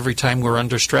engaged every time we're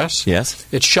under stress, yes,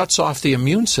 it shuts off the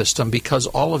immune system because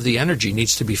all of the energy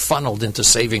needs to be funneled into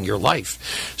saving your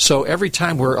life. So every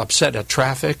time we're upset at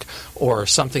traffic or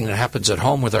something that happens at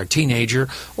home with our teenager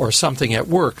or something at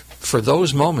work, for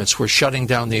those moments we're shutting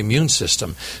down the immune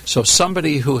system. So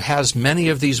somebody who has many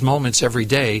of these moments every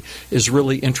day is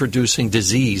really introducing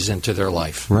disease into their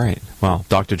life. Right. Well,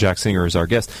 Dr. Jack Singer is our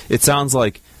guest. It sounds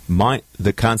like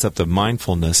the concept of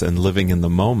mindfulness and living in the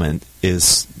moment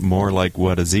is more like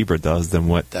what a zebra does than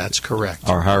what That's correct.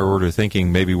 Our higher order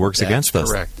thinking maybe works That's against us.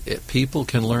 Correct. People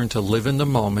can learn to live in the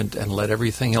moment and let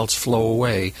everything else flow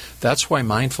away. That's why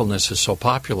mindfulness is so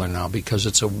popular now, because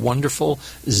it's a wonderful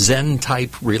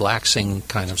Zen-type relaxing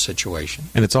kind of situation.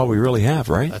 And it's all we really have,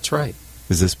 right? That's right.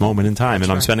 Is this moment in time. That's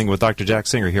and I'm right. spending with Dr. Jack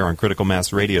Singer here on Critical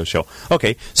Mass Radio Show.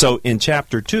 Okay, so in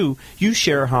Chapter 2, you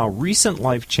share how recent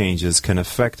life changes can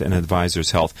affect an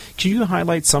advisor's health. Can you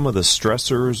highlight some of the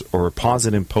stressors or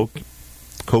positive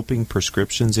coping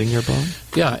prescriptions in your book?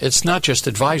 Yeah, it's not just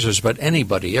advisors, but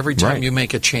anybody. Every time Right. you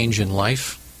make a change in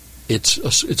life,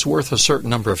 it's worth a certain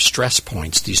number of stress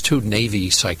points. These two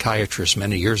Navy psychiatrists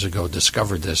many years ago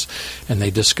discovered this, and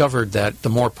they discovered that the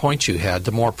more points you had,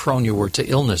 the more prone you were to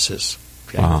illnesses.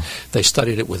 Okay? Wow. They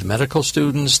studied it with medical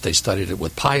students, they studied it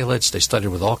with pilots, they studied it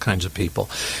with all kinds of people.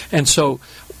 And so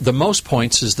the most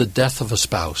points is the death of a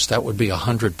spouse. That would be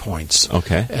 100 points.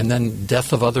 Okay. And then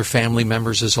death of other family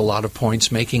members is a lot of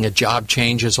points. Making a job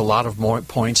change is a lot of more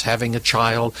points. Having a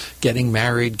child, getting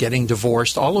married, getting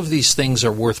divorced, all of these things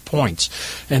are worth points.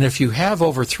 And if you have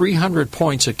over 300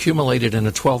 points accumulated in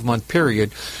a 12-month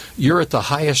period, you're at the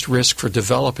highest risk for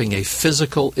developing a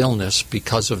physical illness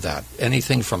because of that.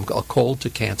 Anything from a cold to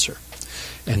cancer.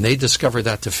 And they discovered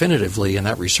that definitively, and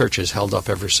that research has held up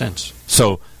ever since.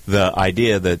 So the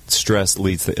idea that stress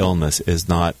leads to illness is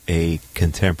not a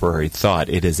contemporary thought.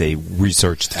 It is a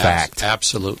researched fact.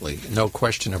 Absolutely. No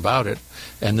question about it.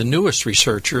 And the newest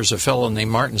researcher is a fellow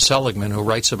named Martin Seligman, who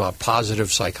writes about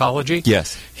positive psychology.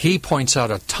 Yes. He points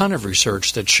out a ton of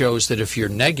research that shows that if you're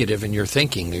negative in your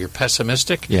thinking, you're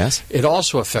pessimistic, Yes. it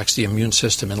also affects the immune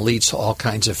system and leads to all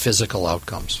kinds of physical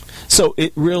outcomes. So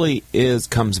it really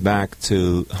comes back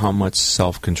to how much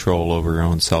self-control over your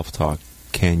own self-talk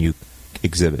can you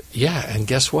exhibit. Yeah, and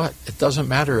guess what? It doesn't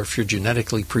matter if you're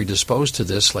genetically predisposed to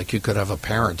this, like you could have a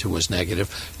parent who was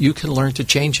negative. You can learn to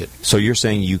change it. So you're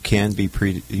saying you can be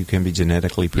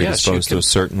genetically predisposed to a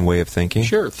certain way of thinking?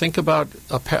 Sure. Think about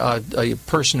a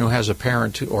person who has a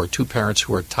parent or two parents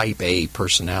who are type A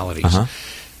personalities. Uh-huh.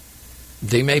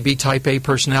 They may be type A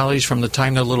personalities from the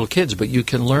time they're little kids, but you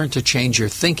can learn to change your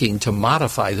thinking to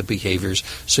modify the behaviors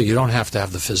so you don't have to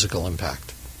have the physical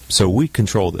impact. So we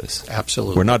control this.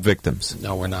 Absolutely. We're not victims.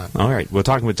 No, we're not. All right. We're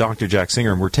talking with Dr. Jack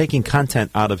Singer, and we're taking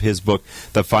content out of his book,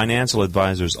 The Financial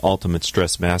Advisor's Ultimate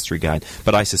Stress Mastery Guide.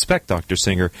 But I suspect, Dr.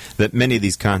 Singer, that many of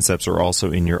these concepts are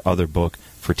also in your other book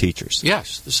for teachers.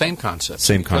 Yes, the same concept.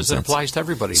 Same because concepts. it applies to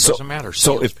everybody. It doesn't matter.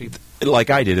 So if, like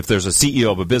I did, if there's a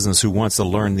CEO of a business who wants to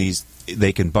learn these,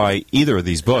 they can buy either of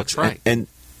these books. That's right. And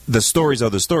the stories are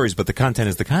the stories, but the content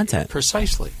is the content.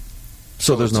 Precisely.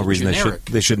 So there's no reason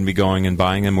they shouldn't be going and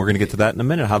buying them. We're going to get to that in a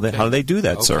minute. How do they do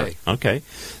that, sir? Okay.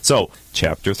 So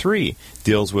Chapter 3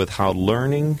 deals with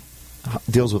learning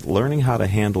how to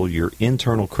handle your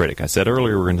internal critic. I said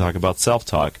earlier we're going to talk about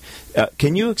self-talk.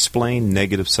 Can you explain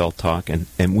negative self-talk?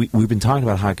 And we've been talking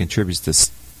about how it contributes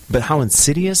to, but how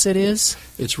insidious it is?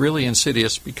 It's really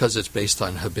insidious because it's based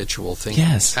on habitual thinking.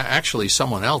 Yes. Actually,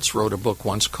 someone else wrote a book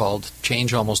once called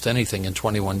Change Almost Anything in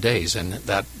 21 Days, and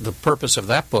that the purpose of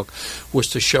that book was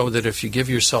to show that if you give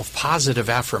yourself positive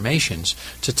affirmations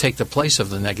to take the place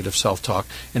of the negative self-talk,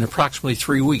 in approximately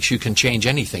 3 weeks you can change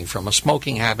anything from a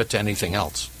smoking habit to anything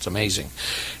else. It's amazing.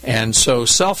 And so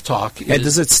self-talk And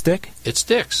does it stick? It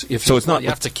sticks. You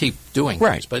have to keep doing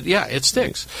things. But yeah, it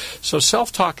sticks. So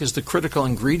self-talk is the critical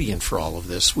ingredient for all of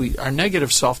this. Our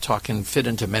negative self-talk can fit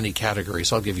into many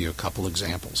categories. I'll give you a couple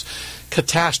examples.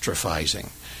 Catastrophizing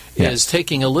is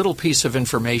taking a little piece of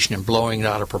information and blowing it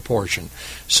out of proportion.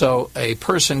 So a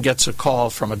person gets a call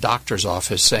from a doctor's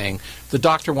office saying, the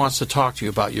doctor wants to talk to you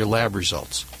about your lab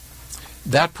results.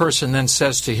 That person then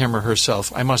says to him or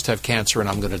herself, I must have cancer and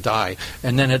I'm going to die.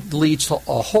 And then it leads to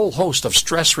a whole host of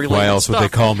stress-related stuff. Why else would they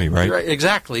call me, right?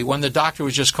 Exactly. When the doctor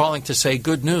was just calling to say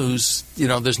good news,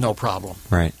 there's no problem.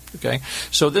 Right. Okay?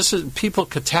 So people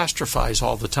catastrophize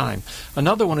all the time.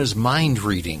 Another one is mind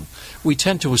reading. We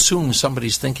tend to assume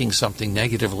somebody's thinking something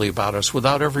negatively about us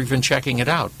without ever even checking it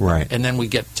out. Right. And then we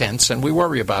get tense and we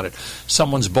worry about it.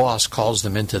 Someone's boss calls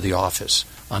them into the office.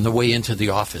 On the way into the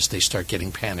office, they start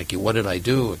getting panicky. What did I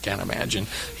do? I can't imagine.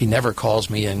 He never calls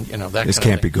me, and that. This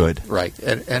can't be good. Right,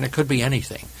 and it could be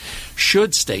anything.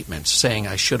 Should statements saying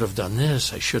I should have done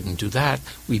this, I shouldn't do that.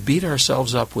 We beat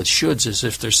ourselves up with shoulds as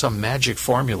if there's some magic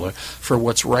formula for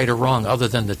what's right or wrong, other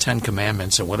than the 10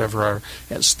 Commandments and whatever our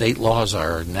state laws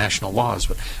are, or national laws.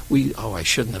 But I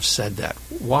shouldn't have said that.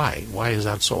 Why? Why is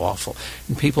that so awful?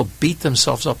 And people beat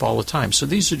themselves up all the time. So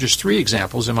these are just 3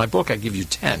 examples. In my book, I give you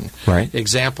 10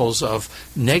 examples examples of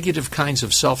negative kinds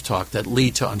of self-talk that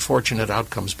lead to unfortunate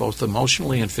outcomes, both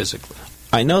emotionally and physically.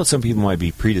 I know some people might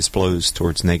be predisposed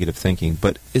towards negative thinking,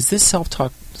 but is this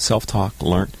self-talk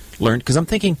learned? Because I'm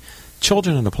thinking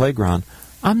children on the playground,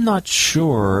 I'm not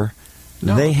sure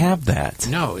they have that.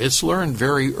 No, it's learned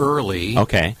very early.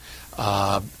 Okay.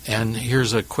 And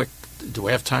here's a quick, do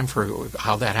we have time for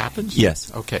how that happens?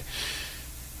 Yes. Okay.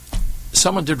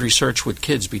 Someone did research with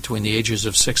kids between the ages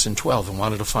of 6 and 12 and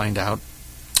wanted to find out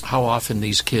how often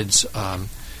these kids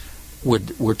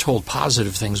were told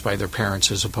positive things by their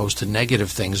parents as opposed to negative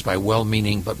things by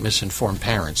well-meaning but misinformed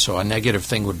parents. So a negative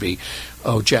thing would be,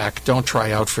 oh, Jack, don't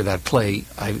try out for that play.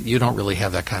 You don't really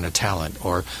have that kind of talent.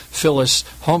 Or, Phyllis,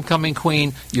 homecoming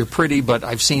queen, you're pretty, but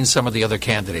I've seen some of the other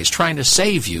candidates trying to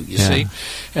save you, you see.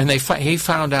 And he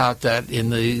found out that in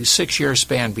the 6-year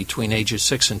span between ages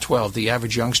 6 and 12, the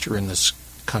average youngster in this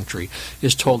country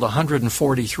is told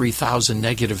 143,000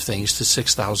 negative things to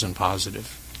 6,000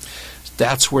 positive.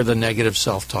 That's where the negative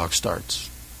self-talk starts.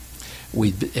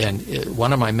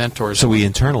 One of my mentors... So we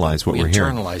internalize what we're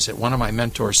hearing. We internalize it. One of my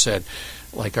mentors said,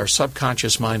 like, our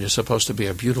subconscious mind is supposed to be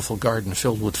a beautiful garden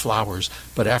filled with flowers,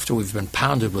 but after we've been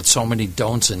pounded with so many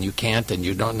don'ts and you can't and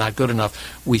you're not good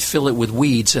enough, we fill it with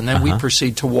weeds, and then we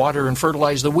proceed to water and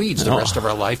fertilize the weeds the rest of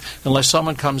our life unless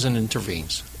someone comes and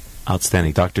intervenes.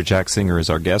 Outstanding. Dr. Jack Singer is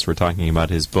our guest. We're talking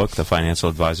about his book, The Financial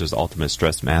Advisor's Ultimate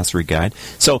Stress Mastery Guide.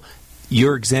 So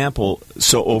your example,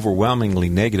 so overwhelmingly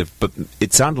negative, but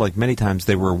it sounded like many times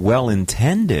they were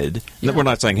well-intended. Yeah. We're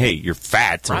not saying, hey, you're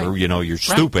fat or, you're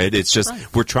stupid. It's just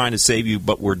we're trying to save you,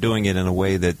 but we're doing it in a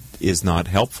way that is not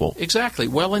helpful. Exactly.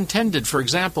 Well-intended. For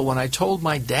example, when I told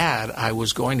my dad I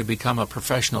was going to become a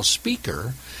professional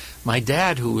speaker, my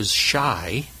dad, who was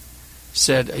shy,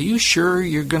 said, are you sure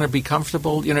you're going to be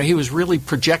comfortable? He was really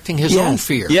projecting his own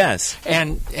fear. Yes.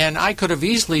 And I could have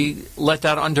easily let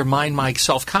that undermine my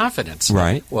self-confidence.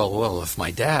 Right. Well, if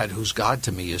my dad, who's God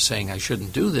to me, is saying I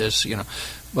shouldn't do this,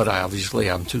 but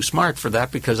I'm too smart for that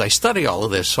because I study all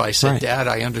of this. So I said, Dad,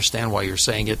 I understand why you're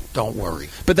saying it. Don't worry.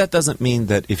 But that doesn't mean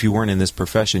that if you weren't in this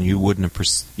profession, you wouldn't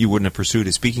have pursued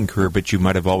a speaking career, but you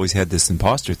might have always had this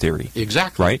imposter theory.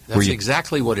 Exactly. Right? That's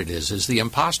exactly what it is the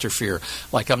imposter fear.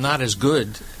 Like I'm not as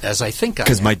good as I think I am.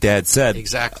 Because my dad said.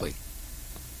 Exactly.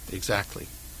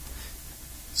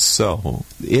 So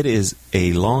it is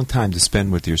a long time to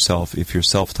spend with yourself if your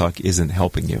self-talk isn't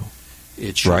helping you.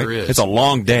 It sure is. It's a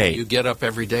long day. You get up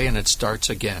every day and it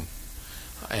starts again.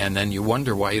 And then you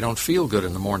wonder why you don't feel good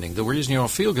in the morning. The reason you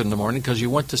don't feel good in the morning is because you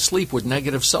went to sleep with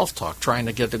negative self-talk, trying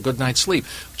to get a good night's sleep.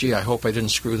 Gee, I hope I didn't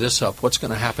screw this up. What's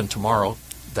going to happen tomorrow?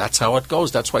 That's how it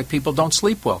goes. That's why people don't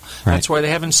sleep well. Right. That's why they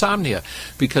have insomnia.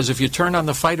 Because if you turn on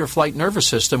the fight or flight nervous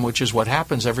system, which is what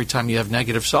happens every time you have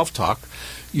negative self-talk,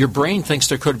 your brain thinks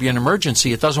there could be an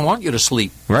emergency. It doesn't want you to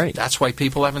sleep. Right. That's why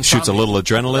people have insomnia. Shoots a little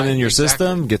adrenaline in your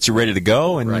system, gets you ready to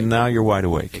go, and now you're wide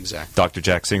awake. Exactly. Dr.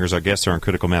 Jack Singer is our guest here on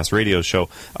Critical Mass Radio Show.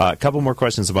 A couple more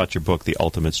questions about your book, The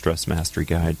Ultimate Stress Mastery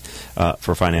Guide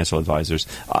for Financial Advisors.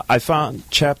 I found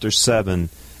Chapter 7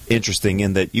 interesting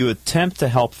in that you attempt to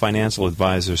help financial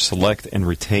advisors select and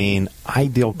retain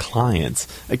ideal clients.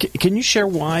 Can you share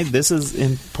why this is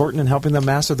important in helping them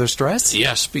master their stress?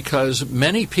 Yes, because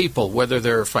many people, whether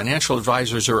they're financial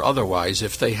advisors or otherwise,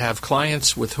 if they have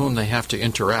clients with whom they have to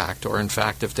interact, or in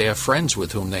fact if they have friends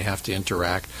with whom they have to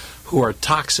interact who are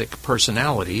toxic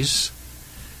personalities,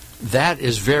 that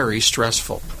is very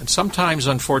stressful. And sometimes,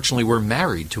 unfortunately, we're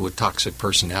married to a toxic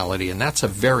personality, and that's a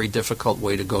very difficult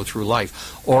way to go through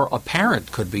life. Or a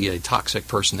parent could be a toxic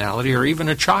personality, or even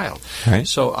a child. Right.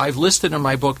 So I've listed in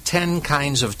my book 10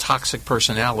 kinds of toxic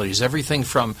personalities, everything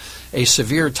from a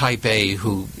severe type A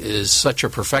who is such a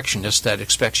perfectionist that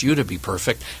expects you to be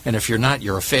perfect, and if you're not,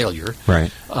 you're a failure.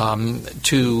 Right.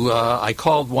 I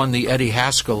called one the Eddie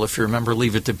Haskell, if you remember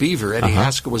Leave It to Beaver. Eddie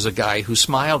Haskell was a guy who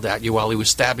smiled at you while he was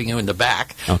stabbing you in the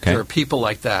back. Okay. There are people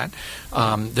like that.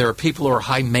 There are people who are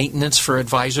high maintenance for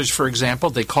advisors, for example.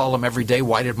 They call them every day,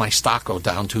 why did my stock go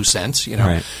down 2 cents?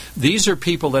 Right. These are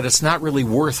people that it's not really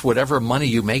worth whatever money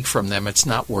you make from them. It's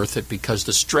not worth it because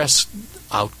the stress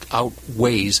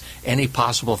outweighs any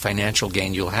possible financial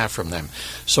gain you'll have from them.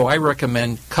 So I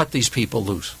recommend cut these people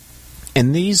loose.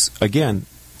 And these, again,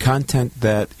 content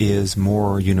that is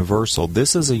more universal.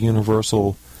 This is a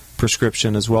universal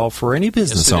prescription as well for any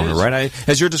business owner, right?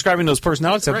 As you're describing those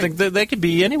personalities, I think they could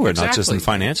be anywhere, not just in the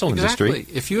financial industry.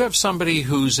 If you have somebody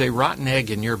who's a rotten egg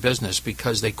in your business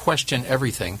because they question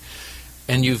everything,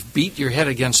 and you've beaten your head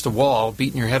against the wall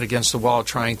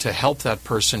trying to help that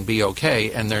person be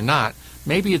okay, and they're not,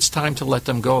 maybe it's time to let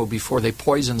them go before they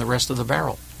poison the rest of the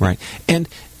barrel. Right. And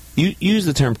you use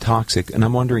the term toxic, and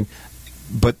I'm wondering,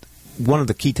 but one of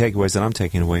the key takeaways that I'm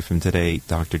taking away from today,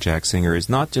 Dr. Jack Singer, is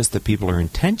not just that people are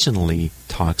intentionally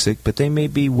toxic, but they may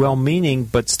be well-meaning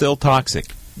but still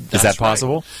toxic. Is that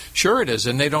possible? Right. Sure it is,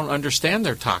 and they don't understand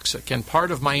they're toxic. And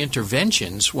part of my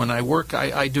interventions when I work,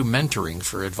 I do mentoring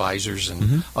for advisors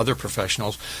and other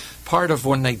professionals. Part of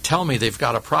when they tell me they've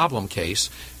got a problem case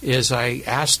is I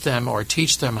ask them or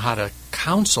teach them how to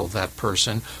counsel that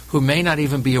person who may not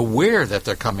even be aware that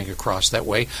they're coming across that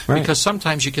way. Right. Because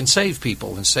sometimes you can save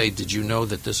people and say, did you know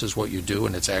that this is what you do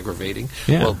and it's aggravating?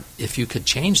 Yeah. Well, if you could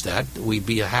change that, we'd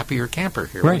be a happier camper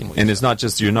here. Right. And it's not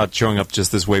just, you're not showing up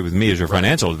just this way with me as your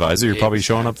financial advisor. You're probably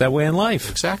showing up that way in life.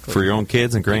 Exactly. For your own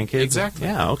kids and grandkids. Exactly.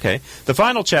 Yeah, okay. The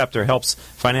final chapter helps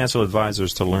financial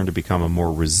advisors to learn to become a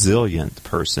more resilient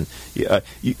person.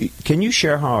 Can you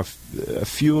share how a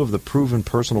few of the proven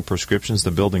personal prescriptions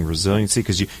to building resiliency?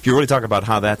 Because you really talk about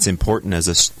how that's important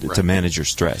to manage your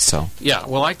stress. So yeah,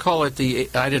 well, I call it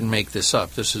I didn't make this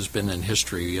up. This has been in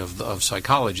history of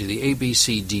psychology, the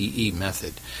ABCDE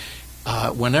method.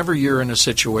 Whenever you're in a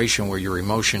situation where your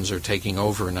emotions are taking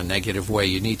over in a negative way,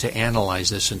 you need to analyze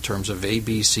this in terms of A,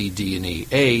 B, C, D, and E.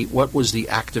 A, what was the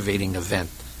activating event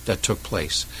that took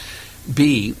place?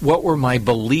 B, what were my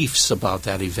beliefs about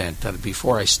that event? That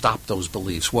before I stopped those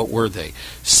beliefs, what were they?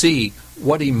 C,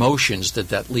 what emotions did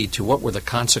that lead to? What were the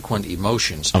consequent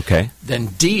emotions? Okay. Then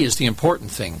D is the important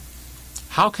thing.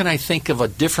 How can I think of a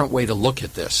different way to look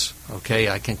at this? Okay,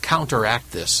 I can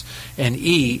counteract this. And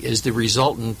E is the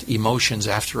resultant emotions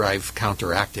after I've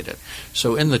counteracted it.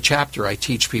 So in the chapter, I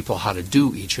teach people how to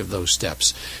do each of those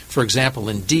steps. For example,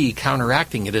 in D,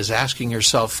 counteracting it is asking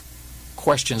yourself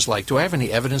questions like, do I have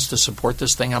any evidence to support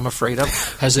this thing I'm afraid of?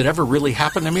 Has it ever really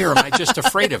happened to me, or am I just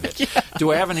afraid of it? Yeah.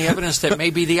 Do I have any evidence that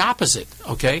may be the opposite?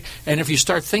 Okay? And if you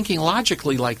start thinking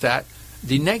logically like that,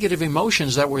 the negative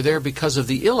emotions that were there because of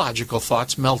the illogical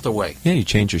thoughts melt away. Yeah, you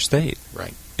change your state.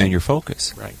 Right. And your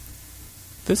focus. Right.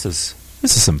 This is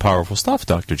some powerful stuff,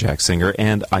 Dr. Jack Singer,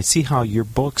 and I see how your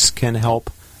books can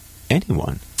help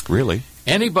anyone, really.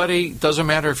 Anybody, doesn't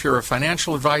matter if you're a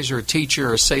financial advisor, a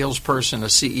teacher, a salesperson, a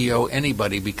CEO,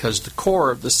 anybody, because the core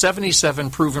of the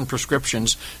 77 proven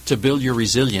prescriptions to build your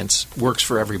resilience works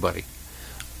for everybody.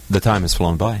 The time has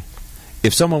flown by.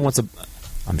 If someone wants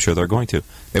I'm sure they're going to,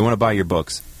 they want to buy your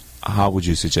books, how would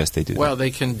you suggest they do that? Well,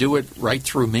 they can do it right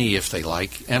through me if they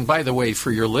like. And by the way, for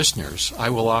your listeners,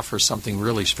 I will offer something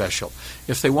really special.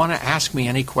 If they want to ask me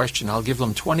any question, I'll give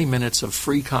them 20 minutes of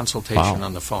free consultation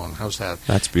on the phone. How's that?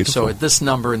 That's beautiful. So at this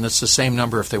number, and it's the same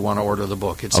number if they want to order the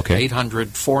book, it's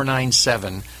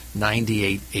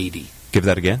 800-497-9880. Give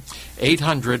that again.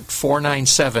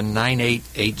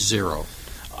 800-497-9880.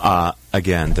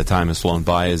 Again, the time has flown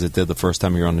by as it did the first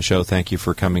time you were on the show. Thank you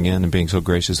for coming in and being so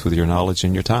gracious with your knowledge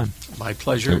and your time. My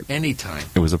pleasure. Anytime.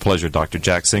 It was a pleasure, Dr.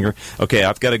 Jack Singer. Okay,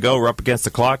 I've got to go. We're up against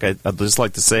the clock. I'd just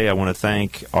like to say I want to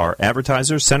thank our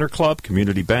advertisers, Center Club,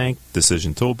 Community Bank,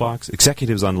 Decision Toolbox,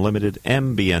 Executives Unlimited,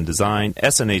 MBN Design,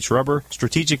 S&H Rubber,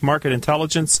 Strategic Market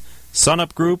Intelligence,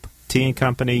 SunUp Group, T &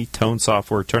 Company, Tone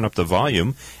Software, Turn Up the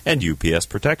Volume, and UPS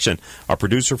Protection. Our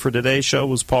producer for today's show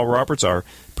was Paul Roberts. Our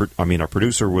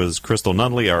producer was Crystal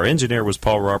Nunley. Our engineer was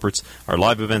Paul Roberts. Our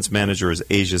live events manager is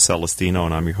Asia Celestino,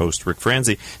 and I'm your host, Rick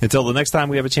Franzi. Until the next time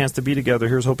we have a chance to be together,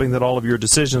 here's hoping that all of your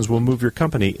decisions will move your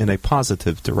company in a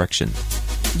positive direction.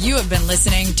 You have been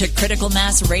listening to Critical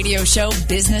Mass Radio Show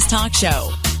Business Talk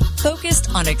Show,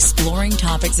 focused on exploring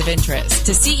topics of interest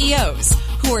to CEOs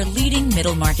who are leading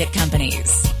middle market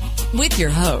companies. With your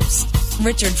host,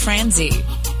 Richard Franzi.